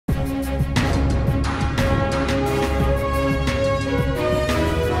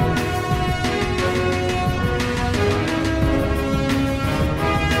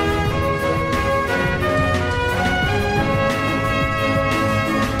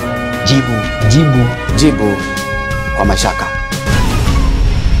Jibu kwa mashaka.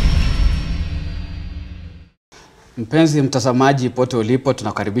 Mpenzi mtazamaji pote ulipo,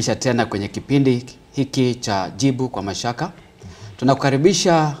 tunakukaribisha tena kwenye kipindi hiki cha Jibu kwa Mashaka.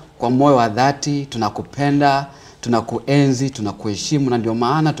 Tunakukaribisha kwa moyo wa dhati, tunakupenda, tunakuenzi, tunakuheshimu, na ndio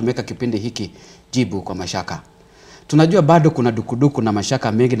maana tumeweka kipindi hiki Jibu kwa Mashaka. Tunajua bado kuna dukuduku na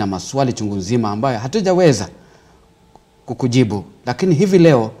mashaka mengi na maswali chungu nzima ambayo hatujaweza kukujibu, lakini hivi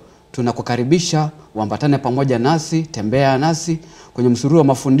leo tunakukaribisha uambatane pamoja nasi, tembea nasi kwenye msururu wa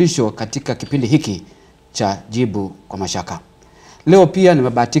mafundisho katika kipindi hiki cha Jibu kwa Mashaka. Leo pia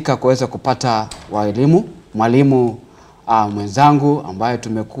nimebahatika kuweza kupata mwalimu mwenzangu ambaye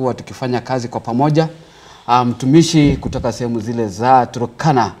tumekuwa tukifanya kazi kwa pamoja, mtumishi kutoka sehemu zile za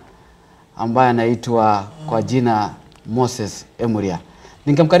Turkana ambaye anaitwa kwa jina Moses Emuria.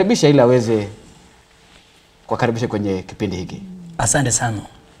 Ningemkaribisha ili aweze kukaribisha kwenye kipindi hiki. Asante sana.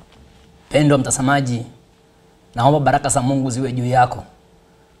 Pendwa mtazamaji, naomba baraka za Mungu ziwe juu yako.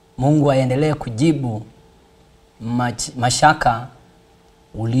 Mungu aendelee kujibu mashaka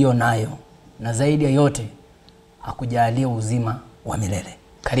ulio nayo, na zaidi ya yote akujalie uzima wa milele.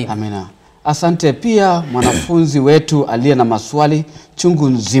 Karibu. Amina. Asante pia mwanafunzi wetu aliye na maswali chungu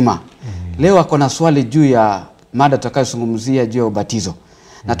nzima. Leo ako na swali juu ya mada tutakayozungumzia juu ya ubatizo.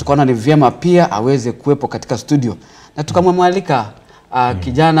 Na tukaona ni vyema pia aweze kuwepo katika studio. Na tukamwalika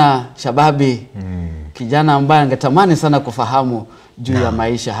kijana shababi, kijana ambaye angetamani sana kufahamu juu ya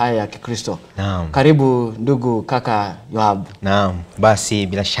maisha haya ya Kikristo. Karibu ndugu kaka Yoabu. Naam, basi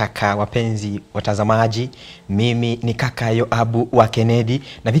bila shaka wapenzi watazamaji, mimi ni kaka Yoabu wa Kennedy,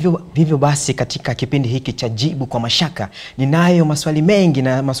 na vivyo basi katika kipindi hiki cha Jibu kwa Mashaka ninayo maswali mengi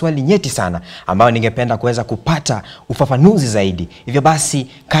na maswali nyeti sana ambayo ningependa kuweza kupata ufafanuzi zaidi. Hivyo basi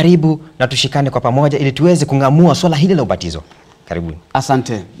karibu na tushikane kwa pamoja ili tuweze kungamua swala hili la ubatizo. Karibu.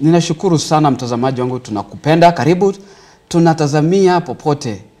 Asante. Ninashukuru sana mtazamaji wangu, tunakupenda. Karibu. Tunatazamia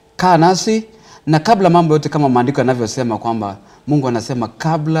popote. Kaa nasi, na kabla mambo yote kama maandiko yanavyosema kwamba Mungu anasema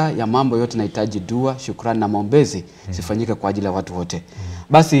kabla ya mambo yote nahitaji dua, shukrani na maombezi sifanyike kwa ajili ya watu wote.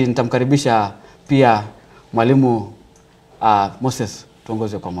 Basi nitamkaribisha pia mwalimu Moses,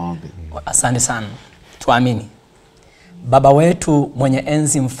 tuongoze kwa maombi. Asante sana. Tuamini. Baba wetu mwenye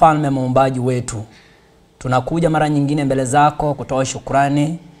enzi, mfalme muumbaji wetu, tunakuja mara nyingine mbele zako kutoa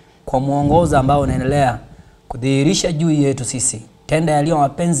shukrani kwa muongozo ambao unaendelea kudhihirisha juu yetu sisi. Tenda yaliyo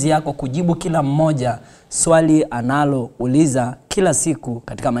mapenzi yako, kujibu kila mmoja swali analouliza kila siku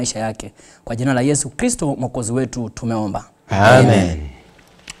katika maisha yake. Kwa jina la Yesu Kristo mwokozi wetu tumeomba. Amen.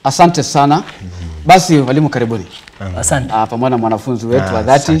 Asante sana. Basi walimu karibuni. Asante. Pamoja na mwanafunzi wetu wa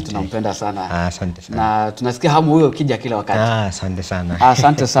dhati, tunampenda sana. Asante sana. Na tunasikia hamu huyo kija kila wakati. Asante sana.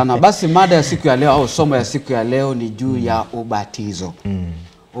 Asante sana. Basi mada ya siku ya leo au somo ya siku ya leo ni juu ya ubatizo.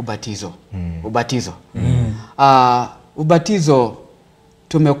 Ubatizo. Ubatizo. Ubatizo,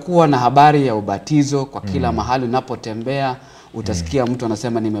 tumekuwa na habari ya ubatizo kwa kila mahali unapotembea utasikia mtu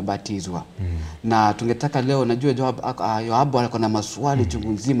anasema nimebatizwa. Na tungetaka leo, najua Yoabu ako na maswali chungu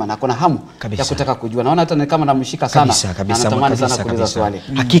nzima na ako na hamu ya kutaka kujua. Naona hata ni kama namshika sana. Natamani sana kuuliza swali.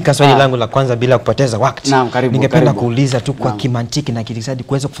 Hakika swali langu la kwanza bila kupoteza wakati, ningependa kuuliza tu kwa kimantiki na kilisadi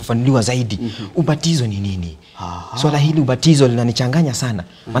kuweza kufafanuliwa zaidi. Ubatizo ni nini? Swala hili ubatizo linanichanganya sana.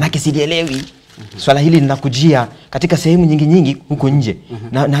 Maana sielewi. Swala hili linakujia katika sehemu nyingi huko nje.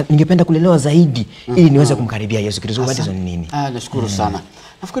 Na ningependa kulelewa zaidi ili niweze kumkaribia Yesu Kristo. Ubatizo ni nini? Nashukuru sana.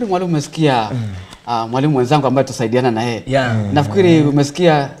 Nafikiri mwalimu umesikia mwalimu mwenzangu ambaye tusaidiana na yeye. Nafikiri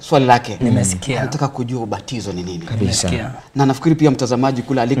umesikia swali lake. Nimesikia. Nataka kujua ubatizo ni nini. Kabisa. Na nafikiri pia mtazamaji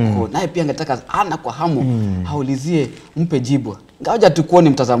kule aliko naye pia angetaka ana kwa hamu aulizie, mpe jibu. Ngoja tukuone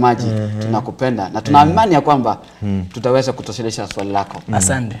mtazamaji, tunakupenda na tuna imani ya kwamba tutaweza kutoshelesha swali lako.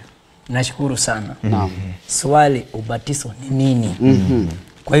 Asante. Nashukuru sana. Swali, ubatizo ni nini?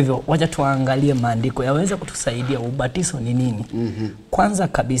 Kwa hivyo wacha tuangalie maandiko yaweza kutusaidia ubatizo ni nini. Kwanza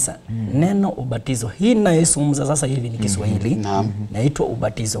kabisa, neno ubatizo hii ninayozungumza sasa hivi ni Kiswahili. Naitwa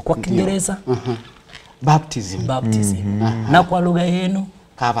ubatizo. Kwa Kiingereza baptism. Na kwa lugha yenu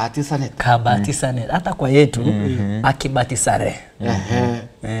kabatisane. Hata kwa yetu akibatisare.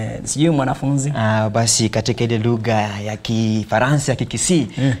 Sijui mwanafunzi. Basi katika ile lugha ya Kifaransa ya Kikisii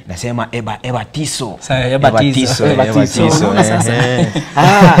nasema ebatizo.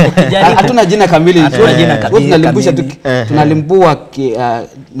 Hatuna jina kamili. Tunalimbua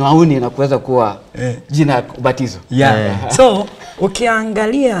nauni na kuweza kuwa jina ubatizo. So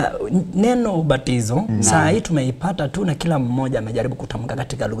ukiangalia neno ubatizo saa hii tumeipata tu na kila mmoja amejaribu kutamka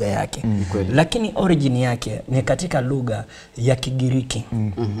katika lugha yake. Lakini origin yake ni katika lugha ya Kigiriki.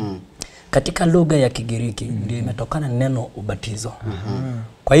 Katika lugha ya Kigiriki ndio imetokana neno ubatizo.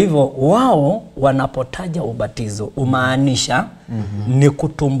 Kwa Kwa hivyo wao wanapotaja ubatizo umaanisha ni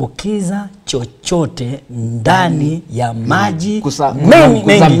kutumbukiza chochote ndani ya maji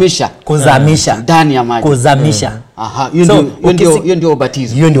kuzamisha ndani ya maji. Kuzamisha. Hiyo ndio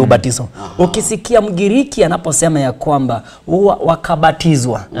ubatizo. Hiyo ndio ubatizo. Ukisikia Mgiriki anaposema ya kwamba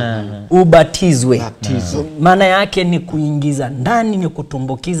wakabatizwa, ubatizwe, maana yake ni kuingiza ndani, ni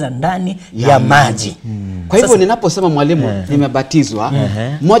kutumbukiza ndani ya maji. Kwa hivyo ninaposema mwalimu nimebatizwa,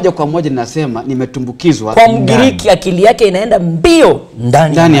 moja kwa moja ninasema nimetumbukizwa. Kwa Mgiriki akili yake inaenda mbio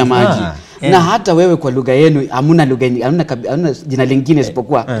ndani ya maji. Na hata wewe kwa lugha yenu hamuna jina lingine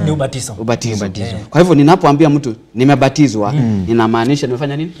isipokuwa ni ubatizo. Kwa hivyo ninapoambia mtu nimebatizwa, ninamaanisha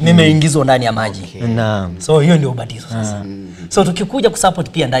nimefanya nini? Nimeingizwa ndani ya maji. Naam. So hiyo ndio ubatizo sasa. So tukikuja kusupport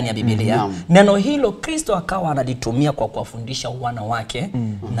pia ndani ya Biblia, neno hilo Kristo akawa analitumia kwa kuwafundisha wana wake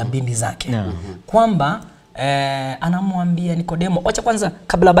na binti zake. Kwamba anamwambia Nikodemo, acha kwanza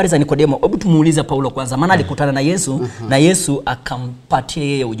kabla habari za Nikodemo, hebu tumuulize Paulo kwanza, maana alikutana na Yesu na Yesu akampatia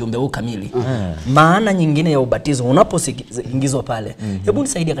yeye ujumbe huu kamili. Maana nyingine ya ubatizo unapoingizwa pale. Hebu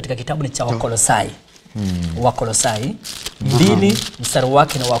nisaidie katika kitabu cha Wakolosai. Wakolosai 2 mstari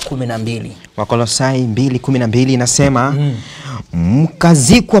wake na wa 12. Wakolosai 2:12 inasema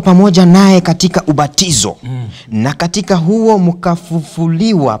mkazikwa pamoja naye katika ubatizo na katika huo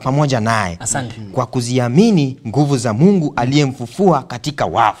mkafufuliwa pamoja naye kwa kuziamini nguvu za Mungu aliyemfufua katika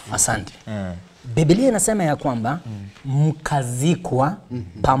wafu. Asante. Biblia inasema ya kwamba mkazikwa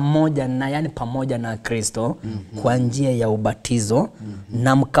pamoja na, yani pamoja na Kristo kwa njia ya ubatizo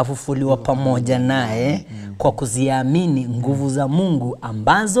na mkafufuliwa pamoja naye kwa kuziamini nguvu za Mungu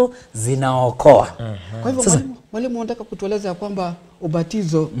ambazo zinaokoa. Kwa hivyo mwalimu unataka kutueleza ya kwamba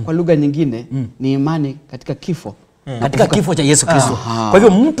ubatizo kwa lugha nyingine ni imani katika kifo. Katika kifo cha Yesu Kristo. Kwa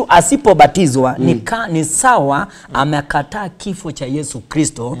hivyo mtu asipobatizwa ni sawa amekataa kifo cha Yesu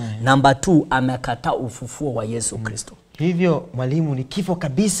Kristo. Namba 2, amekataa ufufuo wa Yesu Kristo. Hivyo mwalimu, ni kifo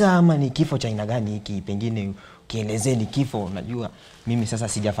kabisa ama ni kifo cha aina gani hiki? Pengine kielezeni kifo. Unajua mimi sasa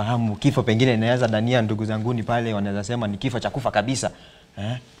sijafahamu kifo, pengine naweza dania ndugu zanguni pale wanaweza sema ni kifo cha kufa kabisa.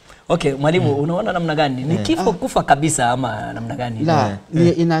 Okay, mwalimu, unaona namna gani? Ni kifo kufa kabisa ama namna gani? La,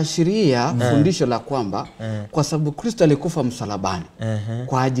 inaashiria fundisho la kwamba kwa sababu Kristo alikufa msalabani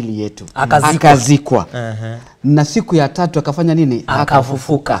kwa ajili yetu, akazikwa. Na siku ya tatu akafanya nini?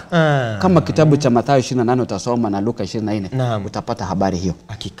 Akafufuka. Kama kitabu cha Mathayo 28 utasoma na Luka 24 utapata habari hiyo.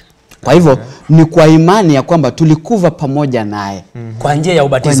 Hakika. Kwa hivyo ni kwa imani ya kwamba tulikuva pamoja naye kwa njia ya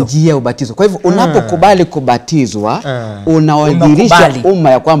ubatizo. Kwa njia ya ubatizo. Kwa hivyo unapokubali kubatizwa, unawadhihirisha umma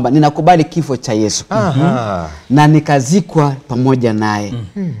ya kwamba ninakubali kifo cha Yesu. Na nikazikwa pamoja naye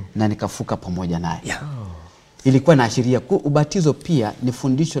na nikafuka pamoja naye. Ilikuwa inaashiria ubatizo pia ni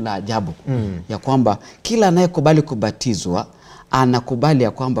fundisho la ajabu ya kwamba kila anayekubali kubatizwa anakubali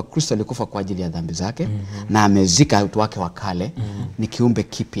ya kwamba Kristo alikufa kwa ajili ya dhambi zake na amezika utu wake wa kale, ni kiumbe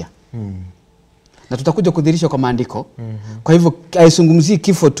kipya. Na tutakuja kudhihirisha kwa maandiko. Kwa hivyo haizungumzii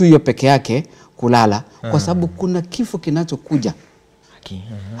kifo tu hiyo peke yake kulala, kwa sababu kuna kifo kinachokuja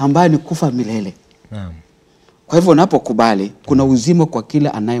ambaye ni kufa milele. Kwa hivyo unapokubali kuna uzima kwa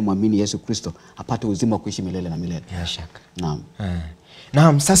kila anayemwamini Yesu Kristo apate uzima wa kuishi milele na milele. Bila shaka.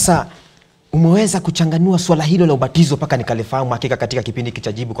 Naam, sasa umeweza kuchanganua swala hilo la ubatizo paka nikalifahamu hakika katika kipindi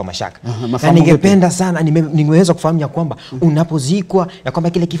cha Jibu kwa Mashaka. Na ningependa sana nimeweza kufahamu ya kwamba unapozikwa ya kwamba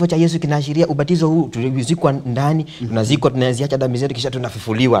kile kifo cha Yesu kinaashiria ubatizo huu, tulizikwa ndani, tunazikwa, tunaziacha dhambi zetu, kisha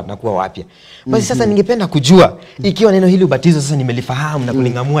tunafufuliwa na kuwa wapya. Basi sasa ningependa kujua ikiwa neno hili ubatizo sasa nimelifahamu na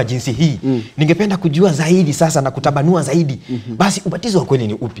kulingamua jinsi hii, ningependa kujua zaidi sasa na kutabanua zaidi. Basi ubatizo wa kweli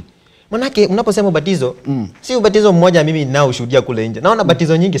ni upi? Manake unaposema ubatizo, si ubatizo mmoja mimi ninao ushuhudia kule nje. Naona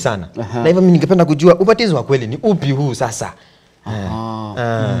batizo nyingi sana. Na hivyo mimi ningependa kujua ubatizo wa kweli ni upi huu sasa.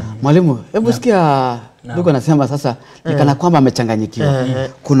 Mwalimu, hebu sikia ndugu anasema sasa nikana kwamba amechanganyikiwa.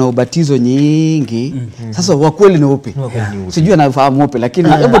 Kuna ubatizo nyingi. Sasa wa kweli ni upi? Sijui anafahamu upi, lakini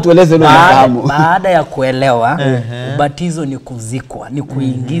hebu tueleze leo nafahamu. Baada ya kuelewa ubatizo ni kuzikwa, ni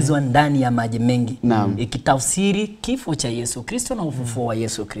kuingizwa ndani ya maji mengi. Ikitafsiri kifo cha Yesu Kristo na ufufuo wa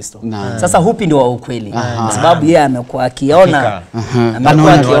Yesu Kristo. Sasa hupi ndio wa ukweli. Kwa sababu yeye amekuwa akiona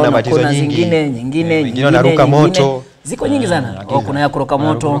kuna nyingine wanaruka moto. Ziko nyingi sana. Kuna ya kuruka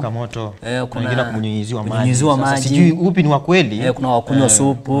moto, kuna wengine kunyunyiziwa maji. Sasa sijui upi ni wa kweli. Kuna wakunywa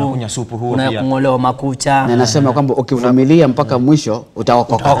supu, kuna ya kungolewa makucha. Na nasema kwamba ukivumilia mpaka mwisho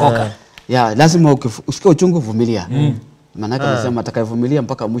utaokoka. Ya lazima usikie uchungu vumilia. Maana anasema atakayevumilia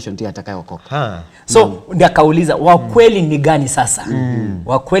mpaka mwisho ndiye atakayeokoka. So ndio akauliza wa kweli ni gani sasa?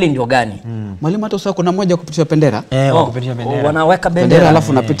 Wa kweli ndio gani? Mwalimu, hata sasa kuna mmoja kupitisha bendera. Kupitisha bendera. Wanaweka bendera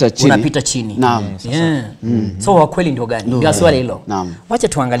Alafu unapita chini. Unapita chini. Naam. So wa kweli ndio gani? Ndio swali hilo. Naam. Wacha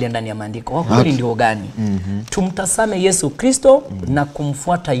tuangalie ndani ya maandiko. Wa kweli ndio gani? Tumtazame Yesu Kristo na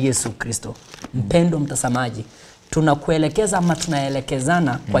kumfuata Yesu Kristo. Mpendwa mtazamaji, tunakuelekeza ama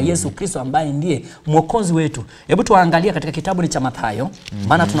tunaelekezana kwa Yesu Kristo ambaye ndiye mwokozi wetu. Hebu tuangalie katika kitabu cha Mathayo,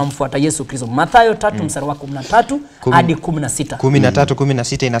 maana tunamfuata Yesu Kristo. Mathayo 3 mstari wa 13 hadi 16.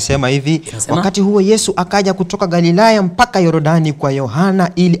 13:16 inasema hivi, wakati huo Yesu akaja kutoka Galilaya mpaka Yordani kwa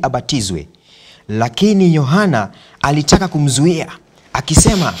Yohana ili abatizwe. Lakini Yohana alitaka kumzuia,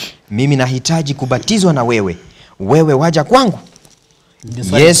 akisema, mimi nahitaji kubatizwa na wewe waja kwangu?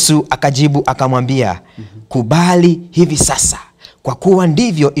 Yesu akajibu akamwambia, kubali hivi sasa, kwa kuwa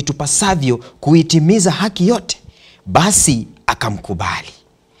ndivyo itupasavyo kuitimiza haki yote. Basi akamkubali.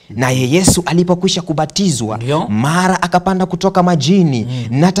 Naye Yesu alipokwisha kubatizwa, mara akapanda kutoka majini,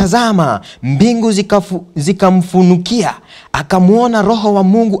 na tazama, mbingu zikamfunukia, akamwona Roho wa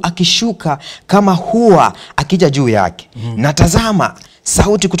Mungu akishuka kama hua akija juu yake. Na tazama,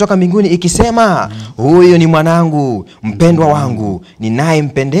 sauti kutoka mbinguni ikisema, huyu ni mwanangu mpendwa wangu,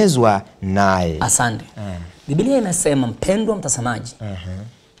 ninayempendezwa naye. Asante. Biblia inasema, mpendwa mtazamaji,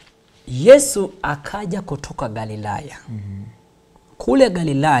 Yesu akaja kutoka Galilaya. Kule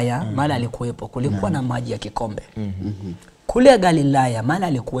Galilaya mahali alikuwepo kulikuwa na maji ya kikombe. Kule Galilaya mahali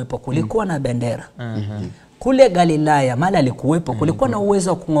alikuwepo kulikuwa na bendera. Kule Galilaya mahali alikuwepo kulikuwa na uwezo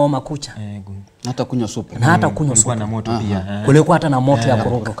wa kung'oa makucha. Hata kunywa supu. Na hata kunywa supu. Na moto pia. Kulikuwa hata na moto ya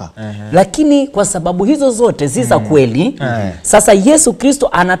kuruka. Lakini kwa sababu hizo zote si za kweli, sasa Yesu Kristo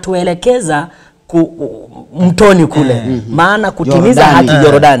anatuelekeza mtoni kule. Maana kutimiza haki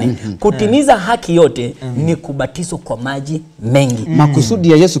Yordani. Kutimiza haki yote ni kubatizwa kwa maji mengi.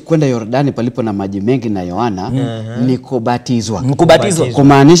 Makusudi ya Yesu kwenda Yordani palipo na maji mengi na Yohana ni kubatizwa. Kubatizwa.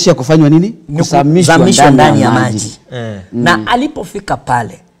 Kumaanisha kufanywa nini? Kusamishwa ndani ya maji. Na alipofika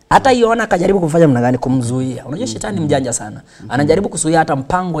pale, hata Yohana akajaribu kufanya mna gani? Kumzuia. Unajua shetani mjanja sana. Anajaribu kuzuia hata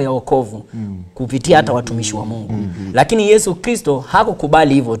mpango ya wokovu kupitia hata watumishi wa Mungu. Lakini Yesu Kristo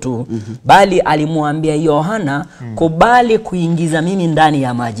hakukubali hivyo tu, bali alimwambia Yohana, kubali kuingiza mimi ndani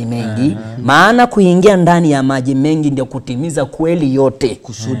ya maji mengi. Maana kuingia ndani ya maji mengi ndio kutimiza kweli yote.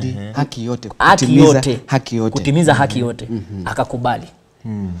 Kusudi haki yote. Kutimiza haki yote. Akakubali.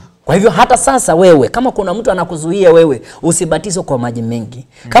 Kwa hivyo hata sasa wewe, kama kuna mtu anakuzuia wewe usibatizwe kwa maji mengi,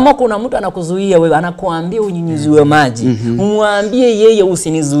 kama kuna mtu anakuzuia wewe, anakuambia unyunyiziwe maji, umwambie yeye,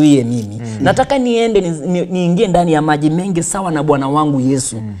 usinizuie mimi. Nataka niende niingie ndani ya maji mengi sawa na Bwana wangu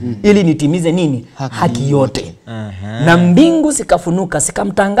Yesu, ili nitimize nini? Haki yote. Na mbingu zikafunuka,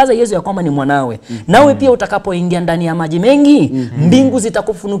 zikamtangaza Yesu ya kwamba ni mwanawe. Nawe pia utakapoingia ndani ya maji mengi, mbingu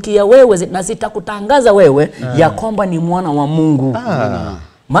zitakufunukia wewe na zitakutangaza wewe ya kwamba ni mwana wa Mungu.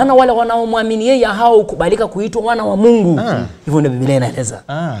 Maana wale wanaomwamini yeye hao ukubalika kuitwa wana wa Mungu. Hivyo ndio Biblia inaeleza.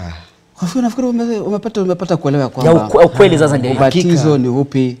 Kwa hivyo nafikiri umepata kuelewa kwamba kweli sasa ndio ubatizo ni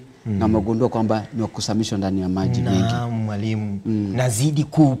upi, na umegundua kwamba ni kusamishwa ndani ya maji mengi. Naam mwalimu. Nazidi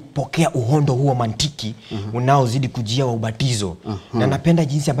kupokea uhondo huo mantiki unaozidi kujia wa ubatizo. Na napenda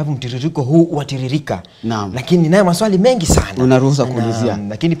jinsi ambavyo mtiririko huu watiririka. Lakini ninayo maswali mengi sana. Unaruhusa kuulizia.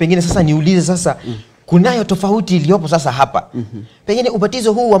 Lakini pengine sasa niulize sasa, kunayo tofauti iliyopo sasa hapa. Pengine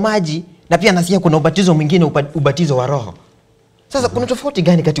ubatizo huu wa maji, na pia nasikia kuna ubatizo mwingine, ubatizo wa Roho. Sasa kuna tofauti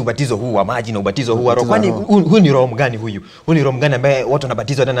gani kati ubatizo huu wa maji na ubatizo huu wa Roho? Kwani huu ni roho mgani huyu? Huu ni roho mgani ambaye watu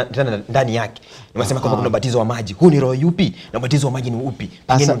wanabatizwa ndani yake? Nimesema kwamba kuna ubatizo wa maji. Huu ni roho yupi na ubatizo wa maji ni upi?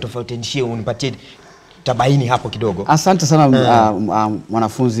 Pengine mtofautishie, unipatie tabaini hapo kidogo. Asante sana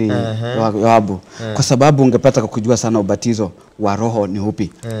mwanafunzi Yoabu, kwa sababu ungepata kujua sana ubatizo wa Roho ni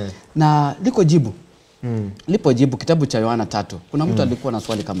upi. Na lipo jibu kitabu cha Yohana 3. Kuna mtu alikuwa na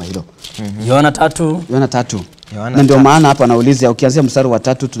swali kama hilo. Yohana 3. Na ndio maana hapa anauliza, ukianzia mstari wa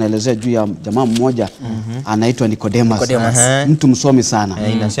 3 tunaelezea juu ya jamaa mmoja anaitwa Nicodemus. Mtu msomi sana.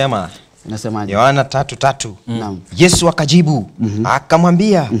 Inasemaje? Yohana 3:3. Yesu akajibu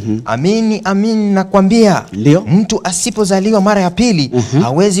akamwambia, amini amini nakwambia, mtu asipozaliwa mara ya pili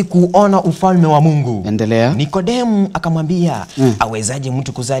hawezi kuona ufalme wa Mungu. Endelea. Nikodemu akamwambia, awezaje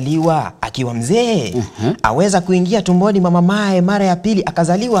mtu kuzaliwa akiwa mzee? Aweza kuingia tumboni mwa mamaye mara ya pili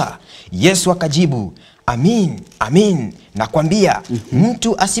akazaliwa? Yesu akajibu, amin amin nakwambia,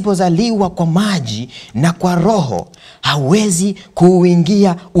 mtu asipozaliwa kwa maji na kwa Roho hawezi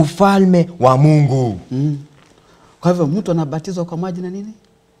kuingia ufalme wa Mungu. Kwa hivyo mtu anabatizwa kwa maji na nini?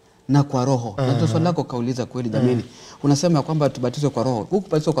 Na kwa Roho. Na ndio swali lako kauliza kweli jamani. Unasema kwamba tubatizwe kwa Roho. Huku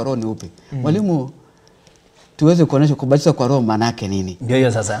kubatizwa kwa Roho ni upi? Mwalimu, tuweze kuonesha kubatizwa kwa roho maana yake nini. Ndio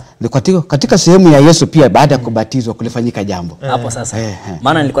hiyo sasa. Katika sehemu ya Yesu pia baada ya kubatizwa kulifanyika jambo. Hapo sasa.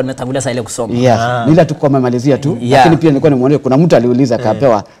 Maana nilikuwa nimetangulia sasa ile kusoma. Yes. Nila tu kwa memalizia tu, lakini pia nilikuwa nimuone kuna mtu aliuliza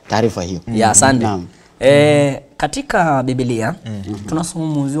akapewa taarifa hiyo. Asante. Katika Biblia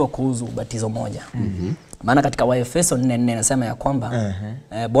tunasumuziwa kuhusu ubatizo moja. Maana katika Waefeso 4:4 nasema ya kwamba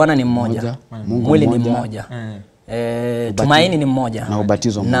Bwana ni mmoja, mwili ni mmoja. Tumaini ni mmoja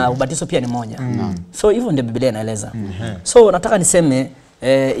na ubatizo pia ni mmoja. So hivyo ndio Biblia inaeleza. So nataka niseme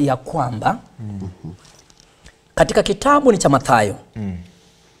ya kwamba katika kitabu ni cha Mathayo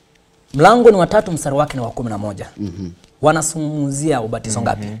mlango ni wa 3 mstari wake ni wa 11. Wanasumuzia ubatizo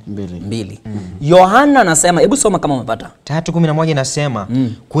ngapi? 2. Yohana anasema, hebu soma kama umepata. 3:11 inasema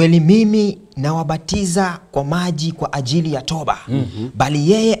kweli mimi nawabatiza kwa maji kwa ajili ya toba,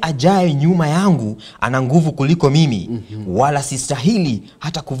 bali yeye ajaye nyuma yangu ana nguvu kuliko mimi, wala sistahili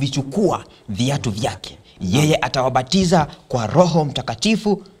hata kuvichukua viatu vyake. Yeye atawabatiza kwa Roho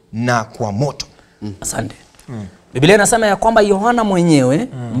Mtakatifu na kwa moto. Asante. Biblia inasema ya kwamba Yohana mwenyewe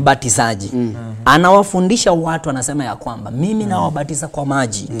mbatizaji anawafundisha watu, anasema ya kwamba mimi nawabatiza kwa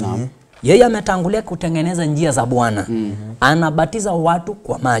maji. Yeye ametangulia kutengeneza njia za Bwana. Anabatiza watu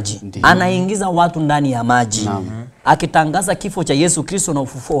kwa maji. Anaingiza watu ndani ya maji. Akitangaza kifo cha Yesu Kristo na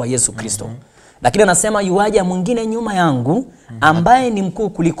ufufuo wa Yesu Kristo. Lakini anasema yuaja mwingine nyuma yangu ambaye ni mkuu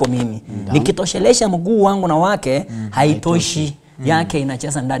kuliko mimi. Nikitoshelesha mguu wangu na wake haitoshi. Yake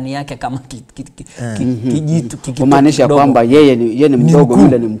inacheza ndani yake kama kijitu kumaanisha kwamba yeye ni mdogo,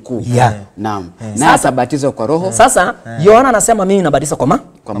 yule ni mkuu. Naam. Na atabatizwa kwa Roho. Sasa Yohana anasema mimi nabatiza kwa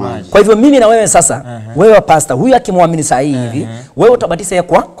maji. Kwa hivyo mimi na wewe sasa, wewe pastor huyu akimwamini saa hivi, wewe utabatiza yeye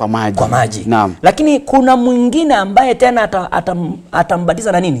kwa maji. Naam. Lakini kuna mwingine ambaye tena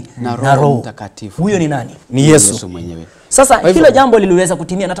atambatiza na nini? Na Roho Mtakatifu. Huyo ni nani? Ni Yesu mwenyewe. Sasa hilo jambo liliweza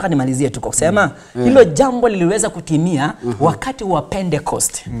kutimia, nataka nimalizie tu kwa kusema hilo jambo liliweza kutimia wakati wa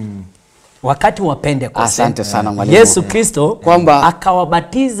Pentecost. Wakati wa Pentecost. Asante sana mwalimu. Yesu Kristo kwamba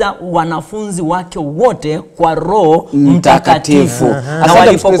akawabatiza wanafunzi wake wote kwa Roho Mtakatifu. Na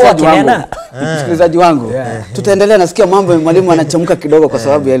walipokuwa kinena, msikilizaji wangu, tutaendelea. Nasikia mambo mwalimu anachemka kidogo kwa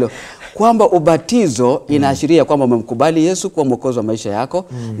sababu ya hilo. Kwamba ubatizo inaashiria kwamba umemkubali Yesu kuwa mwokozi wa maisha yako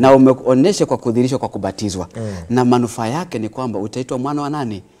na umeonesha kwa kudhihirishwa kwa kubatizwa. Na manufaa yake ni kwamba utaitwa mwana wa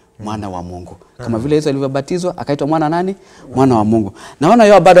nani? Mwana wa Mungu. Kama vile Yesu alivyobatizwa akaitwa mwana nani? Mwana wa Mungu. Naona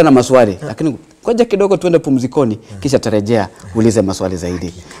yeye bado na maswali, lakini ngoja kidogo tuende pumzikoni kisha tarejea ulize maswali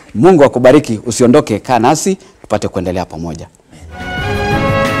zaidi. Mungu akubariki, usiondoke, kaa nasi tupate kuendelea pamoja.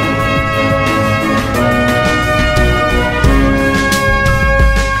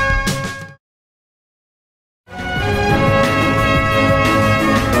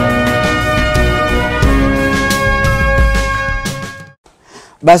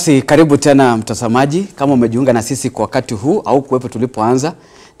 Basi karibu tena mtazamaji, kama umejiunga na sisi kwa wakati huu au kuwepo tulipoanza,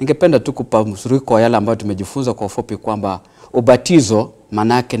 ningependa tu kupa msuriko wa yale ambayo tumejifunza kwa ufupi kwamba ubatizo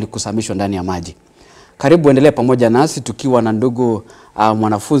manake ni kusamishwa ndani ya maji. Karibu endelee pamoja nasi tukiwa na ndugu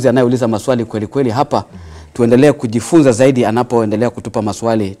mwanafunzi anayeuliza maswali kweli kweli hapa. Tuendelee kujifunza zaidi anapoendelea kutupa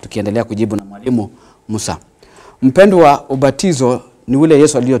maswali, tukiendelea kujibu na mwalimu Musa. Mpendwa, ubatizo ni ule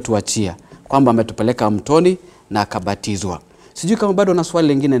Yesu aliyotuachia kwamba ametupeleka mtoni na akabatizwa. Sijui kama bado na swali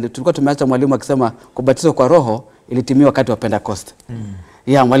lingine. Tulikuwa tumeacha mwalimu akisema kubatizwa kwa Roho ilitimia wakati wa Pentecost.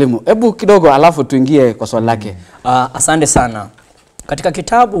 Mwalimu, hebu kidogo alafu tuingie kwa swali lake. Asante sana. Katika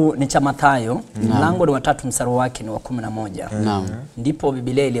kitabu ni cha Mathayo, mlango ni wa 3 mstari wake ni wa 11. Ndipo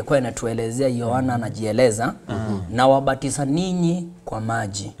Biblia ilikuwa inatuelezea, Yohana anajieleza, na wabatiza ninyi kwa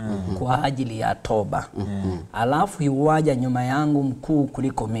maji kwa ajili ya toba. Alafu yuwaja nyuma yangu mkuu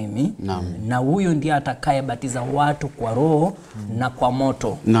kuliko mimi, na huyo ndiye atakayebatiza watu kwa Roho na kwa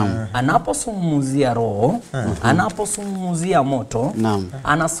moto. Anaposumuzia Roho, anaposumuzia moto,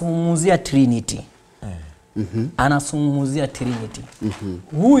 anasumuzia Trinity. Anasumuzia Trinity.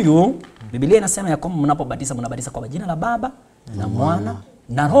 Huyu Biblia inasema ya kwamba mnapobatiza mnabatiza kwa jina la Baba na Mwana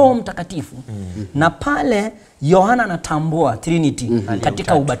na Roho Mtakatifu. Na pale Yohana anatambua Trinity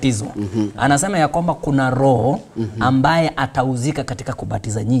katika ubatizo. Anasema ya kwamba kuna Roho ambaye atauzika katika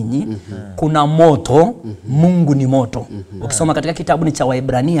kubatiza nyinyi. Kuna moto, Mungu ni moto. Ukisoma katika kitabu ni cha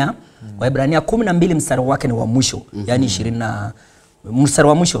Waebrania 12 mstari wake ni wa mwisho, yani 20 mstari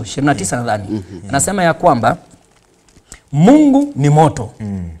wa mwisho 29 nadhani. Anasema ya kwamba Mungu ni moto.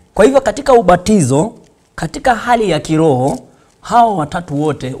 Kwa hivyo katika ubatizo, katika hali ya kiroho, hao watatu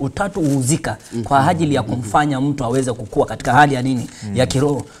wote, utatu uuzika kwa ajili ya kumfanya mtu aweze kukua katika hali ya nini? Ya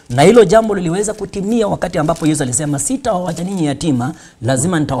kiroho. Na hilo jambo liliweza kutimia wakati ambapo Yesu alisema, sitawaacha ninyi yatima,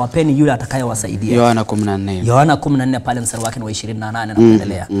 lazima nitawapeni yule atakayewasaidia. Yohana 14. Yohana 14 pale mstari wake ni wa 28 na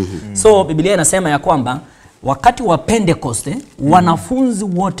kuendelea. So Biblia inasema ya kwamba wakati wa Pentecost wanafunzi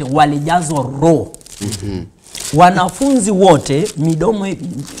wote walijazwa roho. Wanafunzi wote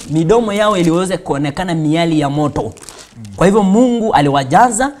midomo yao iliweza kuonekana miali ya moto. Kwa hivyo Mungu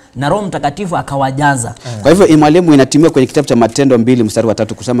aliwajaza na Roho Mtakatifu akawajaza. Kwa hivyo mwalimu, inatimia kwenye kitabu cha Matendo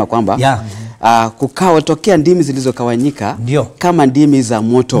 2:3 kusema kwamba kukawa tokea ndimi zilizokawanyika kama ndimi za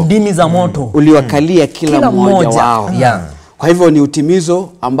moto. Ndimi za moto uliwakalia kila mmoja wao. Kwa hivyo ni utimizo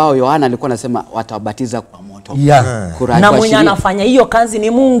ambao Yohana alikuwa anasema watawabatiza kwa moto. Na mwenye anafanya hiyo kazi ni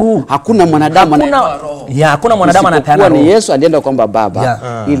Mungu. Hakuna mwanadamu anapeana roho. Hakuna mwanadamu anapeana roho. Ni Yesu alienda kwamba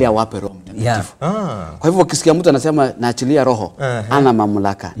Baba ili awape Roho Mtakatifu. Kwa hivyo ukisikia mtu anasema naachilia roho, ana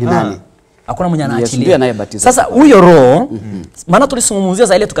mamlaka. Ni nani? Hakuna mwenye anaachilia. Sasa huyo roho, maana tulisungumzia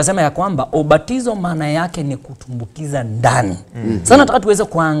za ile tukasema ya kwamba ubatizo maana yake ni kutumbukiza ndani. Sasa nataka tuweze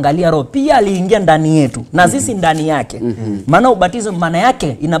kuangalia roho pia aliingia ndani yetu na sisi ndani yake. Maana ubatizo maana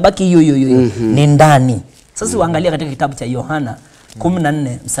yake inabaki hiyo ni ndani. Sasa uangalia katika kitabu cha Yohana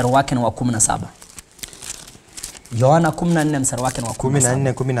 14 mstari wake ni wa 17. Yohana 14 mstari wake ni wa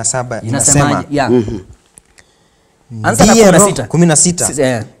 14:17 inasema Anza na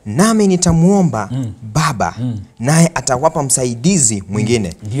 16. Nami nitamuomba Baba, naye atawapa msaidizi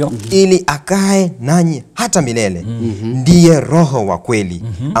mwingine, ili akae nanyi hata milele. Ndiye Roho wa kweli,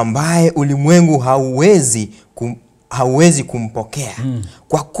 ambaye ulimwengu hauwezi kumpokea,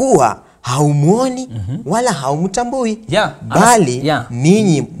 kwa kuwa haumuoni wala haumtambui, bali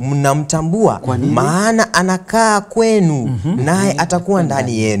ninyi mnamtambua, maana anakaa kwenu, naye atakuwa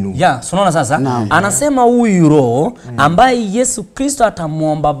ndani yenu. Unaona sasa? Anasema huyu Roho ambaye Yesu Kristo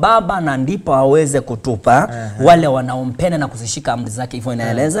atamuomba Baba na ndipo aweze kutupa wale wanaompenda na kuzishika amri zake. Hivyo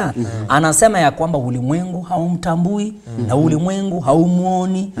inaeleza. Anasema ya kwamba ulimwengu haumtambui na ulimwengu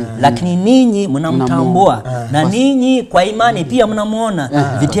haumuoni, lakini ninyi mnamtambua na ninyi kwa imani pia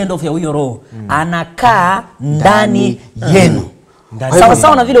mnamuona. Vitendo vya huyo Roho anakaa ndani yenu. Sawa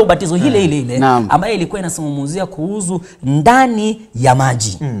sawa na vile ubatizo ile ambaye ilikuwa inasungumzia kuhusu ndani ya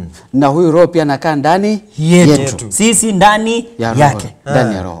maji. Na huyu Roho pia anakaa ndani yetu. Sisi ndani yake.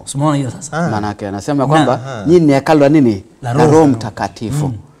 Ndani ya Roho. Umeona hiyo sasa? Maana yake anasema kwamba nyinyi ni hekalu la nini? La Roho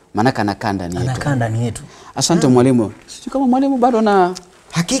Mtakatifu. Maana yake anakaa ndani yetu. Anakaa ndani yetu. Asante mwalimu. Sijui kama mwalimu bado na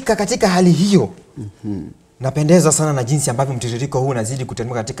hakika katika hali hiyo. Napendeza sana na jinsi ambavyo mtiririko huu unazidi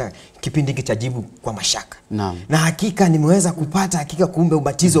kuteremka katika kipindi hiki cha jibu kwa mashaka. Na hakika nimeweza kupata hakika kumbe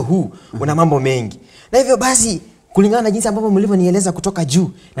ubatizo huu una mambo mengi. Na hivyo basi kulingana na jinsi ambavyo mlivyonieleza kutoka juu,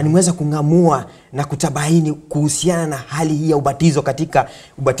 na nimeweza kungamua na kutabaini kuhusiana na hali hii ya ubatizo katika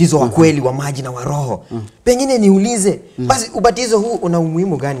ubatizo wa kweli wa maji na wa Roho. Pengine niulize, basi ubatizo huu una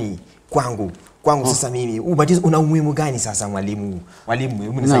umuhimu gani kwangu sasa mimi? Ubatizo una umuhimu gani sasa mwalimu?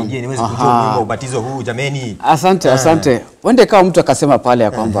 Hebu nisaidie niweze kujua umuhimu wa ubatizo huu jameni. Asante. Wende kama mtu akasema pale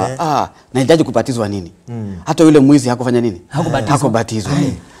ya kwamba nahitaji kubatizwa nini? Hata yule mwizi hakufanya nini? Hakubatizwa.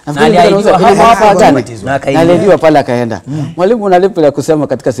 Aliambiwa pale akaenda. Mwalimu unalipi la kusema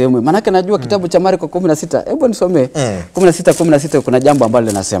katika sehemu? Maana yake najua kitabu cha Marko 16. Hebu nisomee 16 kuna jambo ambalo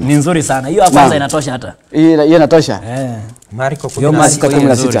linasema. Ni nzuri sana. Hiyo kwanza inatosha hata. Hiyo inatosha? Marko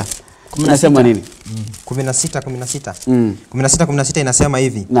 16. Unasema nini? 16 inasema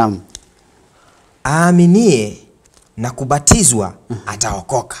hivi. Naam. Aaminie na kubatizwa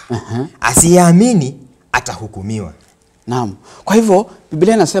ataokoka. Asiyeamini atahukumiwa. Naam. Kwa hivyo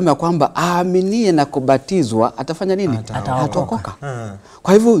Biblia inasema kwamba aaminie na kubatizwa atafanya nini? Ataokoka.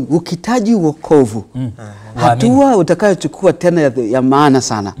 Kwa hivyo ukitaji wokovu, hatua utakayochukua tena ya maana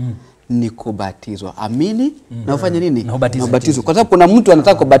sana ni kubatizwa. Amini na ufanye nini? Na ubatizwe. Kwa sababu kuna mtu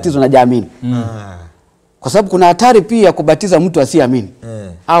anataka kubatizwa na hajaamini. Kwa sababu kuna hatari pia ya kubatiza mtu asiyeamini.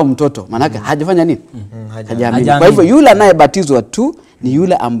 Au mtoto, maana yake hajafanya nini? Hajaamini. Kwa hivyo yule anayebatizwa tu ni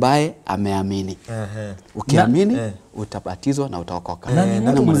yule ambaye ameamini. Ukiamini utabatizwa na utaokoka. Na ni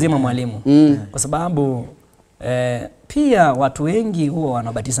mtu mzima mwalimu. Kwa sababu pia watu wengi huwa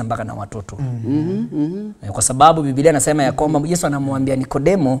wanabatiza mpaka na watoto. Kwa sababu Biblia inasema ya kwamba Yesu anamwambia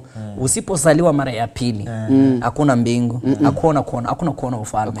Nikodemo, usipozaliwa mara ya pili hakuna mbingu, hakuna kuona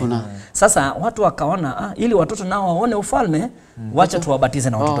ufalme. Sasa watu wakaona ili watoto nao waone ufalme, wacha tuwabatize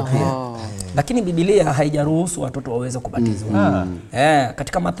na watoto pia. Lakini Biblia haijaruhusu watoto waweze kubatizwa.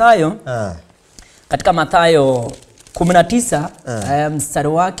 Katika Mathayo 19 mstari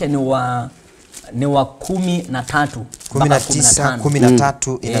wake ni wa 13 mpaka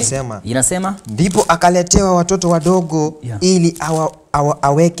 19 inasema ndipo akaletewa watoto wadogo ili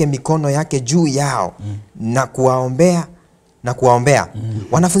aweke mikono yake juu yao na kuwaombea.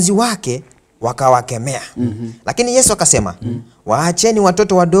 Wanafunzi wake wakawakemea. Lakini Yesu akasema, waacheni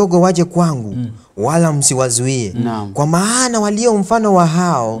watoto wadogo waje kwangu, wala msiwazuie. Kwa maana walio mfano wa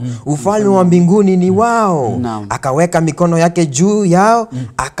hao, ufalme wa mbinguni ni wao. Akaweka mikono yake juu yao,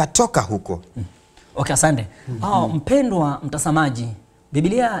 akatoka huko. Okay, asante. Mpendwa mtazamaji,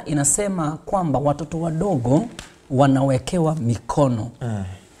 Biblia inasema kwamba watoto wadogo wanawekewa mikono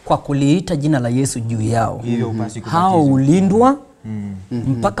kwa kuliita jina la Yesu juu yao. Hao ulindwa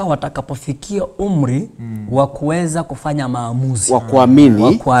mpaka watakapofikia umri wa kuweza kufanya maamuzi, wa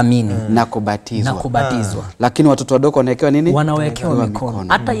kuamini na kubatizwa. Lakini watoto wadogo wanawekewa nini? Wanawekewa mikono.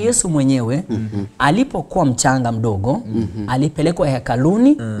 Hata Yesu mwenyewe alipokuwa mchanga mdogo alipelekwa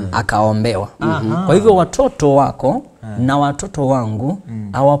hekaluni akaombewa. Kwa hivyo watoto wako na watoto wangu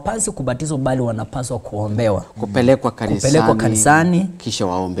hawapaswi kubatizwa, bali wanapaswa kuombewa, kupelekwa kanisani kisha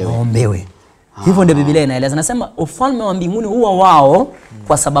waombewe. Hivyo ndio Biblia inaeleza. Nasema ufalme wa mbinguni huwa wao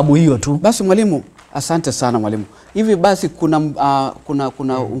kwa sababu hiyo tu. Basi mwalimu, asante sana mwalimu. Hivi basi kuna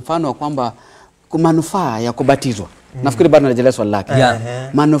mfano wa kwamba manufaa ya kubatizwa. Nafikiri bado narejelea swali lake.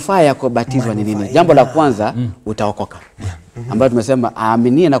 Manufaa ya kubatizwa ni nini? Jambo la kwanza, utaokoka. Ambayo tumesema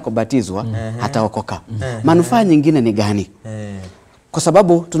aaminie na kubatizwa ataokoka. Manufaa nyingine ni gani? Kwa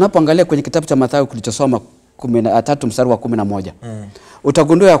sababu tunapoangalia kwenye kitabu cha Mathayo kilichosoma 13 mstari wa 11.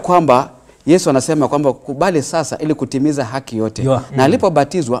 Utagundua ya kwamba Yesu anasema kwamba kubali sasa ili kutimiza haki yote. Na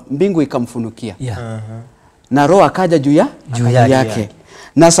alipobatizwa mbingu ikamfunukia. Na Roho akaja juu yake.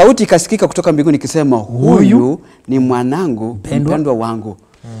 Na sauti ikasikika kutoka mbinguni ikisema, huyu ni mwanangu mpendwa wangu.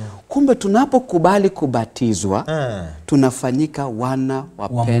 Kumbe tunapokubali kubatizwa tunafanyika wana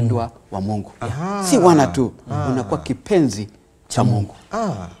wapendwa wa Mungu. Si wana tu, unakuwa kipenzi cha Mungu.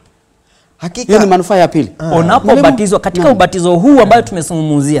 Hakika. Hiyo ni manufaa ya pili. Unapobatizwa katika ubatizo huu ambayo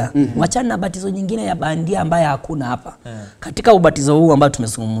tumesungumzia, wachana na batizo nyingine ya bandia ambayo hakuna hapa. Katika ubatizo huu ambayo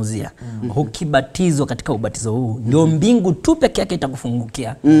tumesungumzia, ukibatizwa katika ubatizo huu, ndio mbingu tu peke yake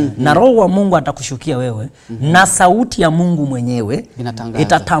itakufungukia, na Roho wa Mungu atakushukia wewe, na sauti ya Mungu mwenyewe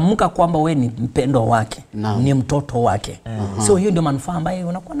itatamka kwamba wewe ni mpendwa wake, ni mtoto wake. So hiyo ndio manufaa ambayo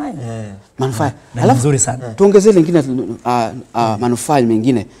unakuwa nayo. Manufaa. Alafu nzuri sana. Tuongezee lingine manufaa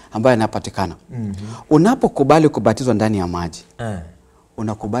mengine ambayo yanapatikana. Unapokubali kubatizwa ndani ya maji,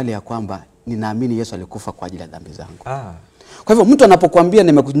 unakubali ya kwamba ninaamini Yesu alikufa kwa ajili ya dhambi zangu. Kwa hivyo mtu anapokuambia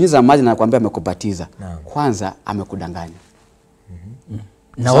nimekunyunyiza maji na anakuambia amekubatiza, kwanza amekudanganya.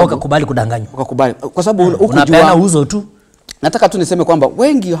 Na wewe ukakubali kudanganywa. Ukakubali kwa sababu unapeana uzo tu. Nataka tu niseme kwamba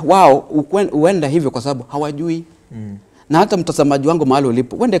wengi wao huenda hivyo kwa sababu hawajui. Na hata mtazamaji wangu mahali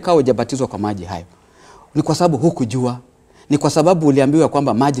ulipo, uende kao hujabatizwa kwa maji hayo, ni kwa sababu hukujua. Ni kwa sababu uliambiwa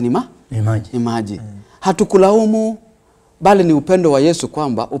kwamba maji ni maji. Hatukulaumu, bali ni upendo wa Yesu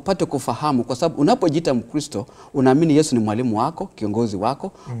kwamba upate kufahamu, kwa sababu unapojiita Mkristo unaamini Yesu ni mwalimu wako, kiongozi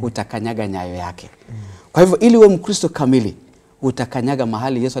wako, utakanyaga nyayo yake. Kwa hivyo ili uwe Mkristo kamili, utakanyaga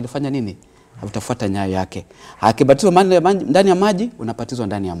mahali Yesu alifanya nini? Utafuata nyayo yake. Akibatizwa ndani ya maji, unabatizwa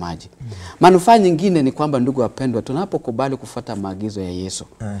ndani ya maji. Manufaa nyingine ni kwamba, ndugu wapendwa, tunapokubali kufuata maagizo ya Yesu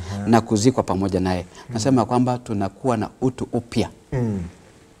na kuzikwa pamoja naye, nasema kwamba tunakuwa na utu upya.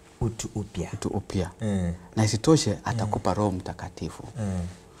 Utu upya. Na isitoshe atakupa Roho Mtakatifu.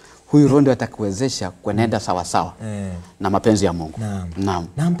 Huyu Roho ndiye atakuwezesha kuenenda sawa sawa na mapenzi ya Mungu.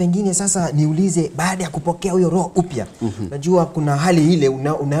 Na pengine sasa niulize, baada ya kupokea huyo Roho upya, najua kuna hali ile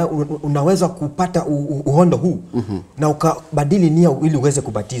unaweza kupata uhondo huu na ukabadili nia ili uweze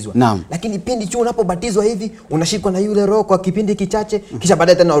kubatizwa. Lakini pindi tu unapobatizwa hivi unashikwa na yule Roho kwa kipindi kichache, kisha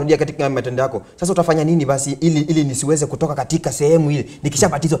baadaye tena unarudia katika matendo yako. Sasa utafanya nini basi ili nisiweze kutoka katika sehemu ile?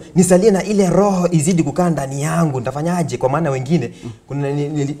 Nikishabatizwa nisalie na ile Roho izidi kukaa ndani yangu, nitafanyaje? Kwa maana wengine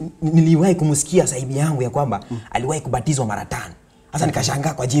niliwahi kumsikia sahibi yangu ya kwamba aliwahi kubatizwa mara 5. Sasa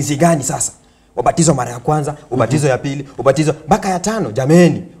nikashangaa kwa jinsi gani sasa wabatizwa mara ya kwanza, ubatizo ya pili, ubatizo mpaka ya 5.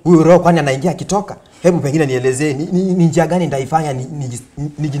 Jameni, huyu Roho kwani anaingia kitoka? Hebu pengine nielezee ni njia gani ndaifanya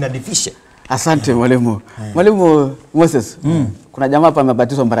nijinadifishe. Asante mwalimu. Mwalimu Moses, kuna jamaa hapa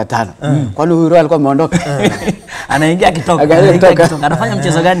amebatizwa mara 5. Kwani huyu Roho alikuwa ameondoka? Anaingia kitoka. Anafanya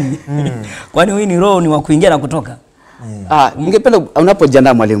mchezo gani? Kwani huyu ni Roho ni wa kuingia na kutoka? Ningependa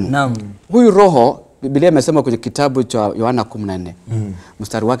unapojiandaa mwalimu. Huyu Roho Biblia imesema kwenye kitabu cha Yohana 14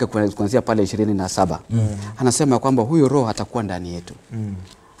 mstari wake kuanzia pale 27. Anasema kwamba huyu Roho atakuwa ndani yetu.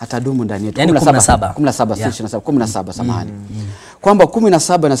 Atadumu ndani yetu. 17 samahani. Kwamba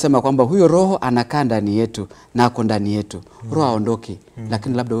 17 anasema kwamba huyo Roho anakaa ndani yetu na ako ndani yetu. Roho aondoki,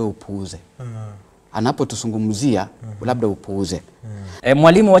 lakini labda wewe upuuze. Anapotuzungumzia labda upuuze.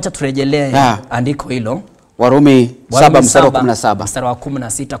 Mwalimu, wacha turejelee andiko hilo. Warumi 7 mstari wa 17. Mstari wa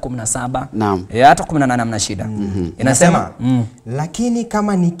 16, 17. Naam. Hata 18 hamna shida. Inasema lakini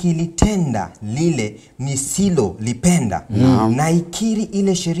kama nikilitenda lile nisilolipenda na ikiri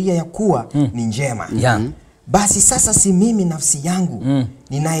ile sheria ya kuwa ni njema. Basi sasa si mimi nafsi yangu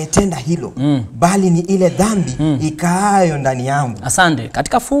ninayetenda hilo, bali ni ile dhambi ikaayo ndani yangu. Asante.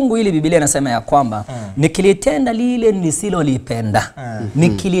 Katika fungu hili Biblia inasema ya kwamba nikilitenda lile nisilolipenda.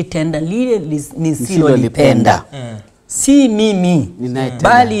 Nikilitenda lile nisilolipenda. Si mimi,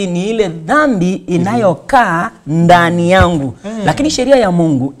 bali ni ile dhambi inayokaa ndani yangu. Lakini sheria ya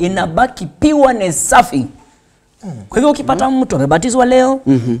Mungu inabaki piwa na safi. Kwa hivyo ukipata mtu amebatizwa leo,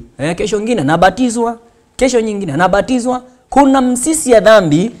 kesho nyingine anabatizwa, kesho nyingine anabatizwa, kuna msisi ya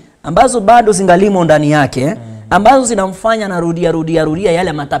dhambi ambazo bado zingalimo ndani yake, ambazo zinamfanya na rudia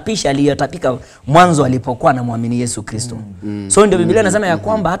yale matapisha aliyotapika mwanzo alipokuwa anamwamini Yesu Kristo. So ndio Biblia inasema ya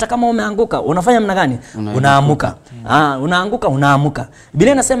kwamba hata kama umeanguka unafanya namna gani? Unaamuka. Unaanguka, unaamuka.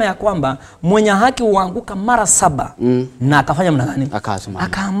 Biblia inasema ya kwamba mwenye haki huanguka mara 7 na akafanya namna gani?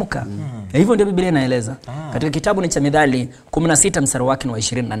 Akaamuka. Hivyo ndio Biblia inaeleza. Katika kitabu ni cha Mithali 16 mstari wake wa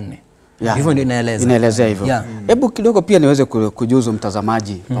 24. Hivyo ndio inaelezea hivyo. Hebu kidogo pia niweze kujuzu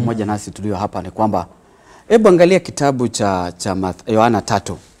mtazamaji pamoja nasi tulio hapa ni kwamba hebu angalia kitabu cha Yohana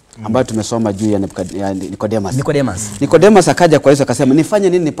 3 ambayo tumesoma juu ya Nicodemus akaja kwa Yesu akasema nifanye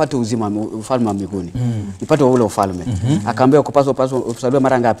nini nipate uzima ufalme wa mbinguni? Nipate ule ufalme. Akaambia kupaswa kuzaliwa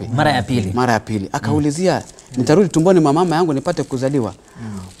mara ngapi? Mara ya pili. Akaulizia nitarudi tumboni mwa mama yangu nipate kuzaliwa?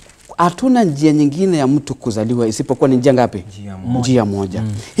 Hatuna njia nyingine ya mtu kuzaliwa isipokuwa ni njia ngapi? Njia moja.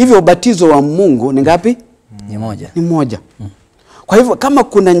 Hivyo ubatizo wa Mungu ni ngapi? Ni moja. Kwa hivyo kama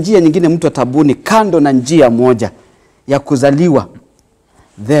kuna njia nyingine mtu atabuni kando na njia moja ya kuzaliwa,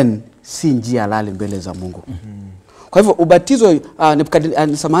 then si njia halali mbele za Mungu. Kwa hivyo ubatizo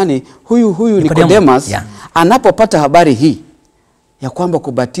huyu Nicodemus anapopata habari hii ya kwamba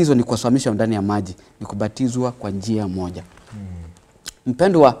kubatizwa ni kusimamishwa ndani ya maji, ni kubatizwa kwa njia moja.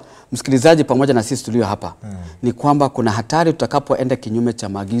 Mpendwa msikilizaji pamoja na sisi tulio hapa, ni kwamba kuna hatari tutakapoenda kinyume cha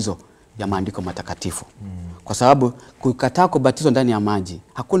maagizo ya maandiko matakatifu. Kwa sababu kukataa kubatizwa ndani ya maji,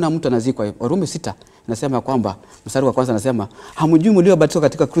 hakuna mtu anazikwa. Warumi 6 inasema kwamba mstari wa kwanza anasema hamjui mliobatizwa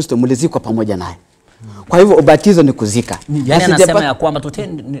katika Kristo mlizikwa pamoja naye. Kwa hivyo ubatizo ni kuzika. Yaani anasema ya kwamba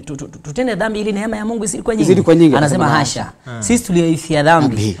tutende dhambi ili neema ya Mungu isiri kwa nyingi. Anasema hasha. Sisi tulioifia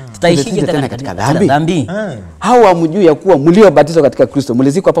dhambi tutaishije tena katika dhambi? Hao hamjui ya kuwa mliobatizwa katika Kristo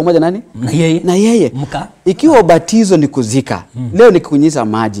mlizikwa pamoja nani? Na yeye. Ikiwa ubatizo ni kuzika, leo nikunyunyiza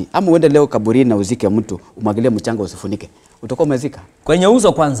maji, ama uende leo kaburini na uzike mtu, umwagilie mchanga usifunike, utakuwa umezika kwenye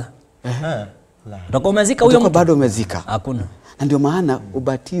uzo kwanza. Utakuwa umezika huyo mtu? Bado umezika. Hakuna. Na ndio maana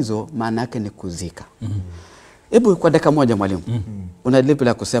ubatizo maana yake ni kuzika. Hebu kwa dakika moja mwalimu, una lipi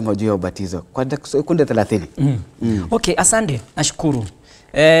la kusema juu ya ubatizo? Kwa sekunde 30. Okay, asante. Nashukuru.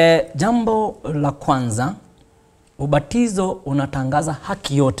 Jambo la kwanza, ubatizo unatangaza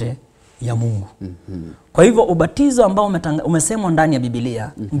haki yote ya Mungu. Kwa hivyo ubatizo ambao umesemwa ndani ya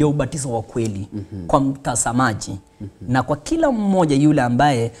Biblia ndio ubatizo wa kweli kwa mtazamaji na kwa kila mmoja yule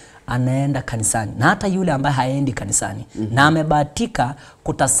ambaye anaenda kanisani na hata yule ambaye haendi kanisani na amebahatika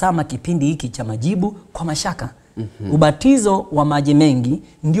kutazama kipindi hiki cha majibu kwa mashaka. Ubatizo wa maji mengi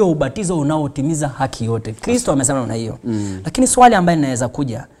ndio ubatizo unaotimiza haki yote. Kristo amesema na hiyo. Lakini swali ambaye linaweza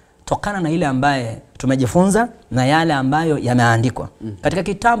kuja tokana na ile ambaye tumejifunza na yale ambayo yameandikwa katika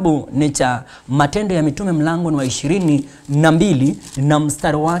kitabu ni cha Matendo ya Mitume mlango ni wa 22 na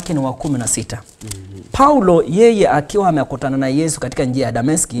mstari wake ni wa 16. Paulo yeye akiwa amekutana na Yesu katika njia ya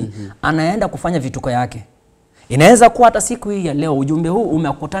Dameski anaenda kufanya vituko yake. Inaweza kuwa hata siku hii ya leo ujumbe huu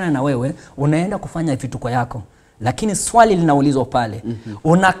umekutana na wewe, unaenda kufanya vituko yako. Lakini swali linaulizwa pale,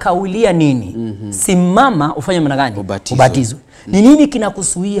 unakaulia nini? Simama ufanye maana gani? Ubatizwe. Ni nini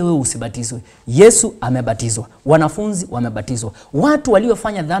kinakusuia wewe usibatizwe? Yesu amebatizwa, wanafunzi wamebatizwa, watu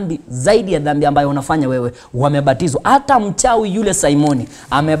waliofanya dhambi zaidi ya dhambi ambayo unafanya wewe wamebatizwa, hata mchawi yule Simoni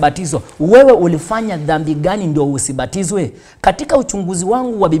amebatizwa. Wewe ulifanya dhambi gani ndio usibatizwe? Katika uchunguzi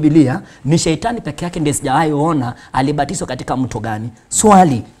wangu wa Biblia ni Shetani peke yake ndiye sijawahi ona alibatizwa katika mto gani.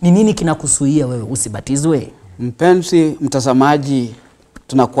 Swali, ni nini kinakusuia wewe usibatizwe? Mpenzi mtazamaji,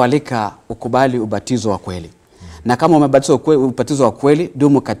 tunakualika ukubali ubatizo wa kweli. Na kama umebatizwa ubatizo wa kweli,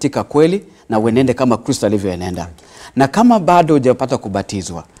 dumu katika kweli na uenende kama Kristo alivyoenenda. Na kama bado hujapata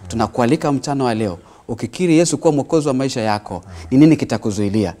kubatizwa, tunakualika mchana wa leo ukikiri Yesu kuwa mwokozi wa maisha yako. Ni nini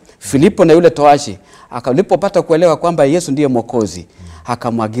kitakuzuilia? Filipo na yule towashi alipopata kuelewa kwamba Yesu ndiye mwokozi,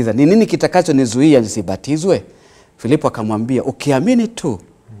 akamwagiza, ni nini kitakachonizuia nisibatizwe? Filipo akamwambia, ukiamini tu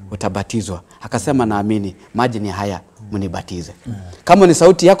utabatizwa. Akasema, naamini, maji ni haya, mnibatize. Kama ni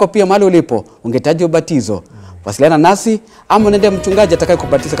sauti yako pia mahali ulipo ungehitaji ubatizo, Wasiliana nasi ama nende mchungaji atakaye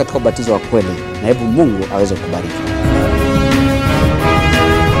kubatiza katika ubatizo wa kweli, na hebu Mungu aweze kubariki.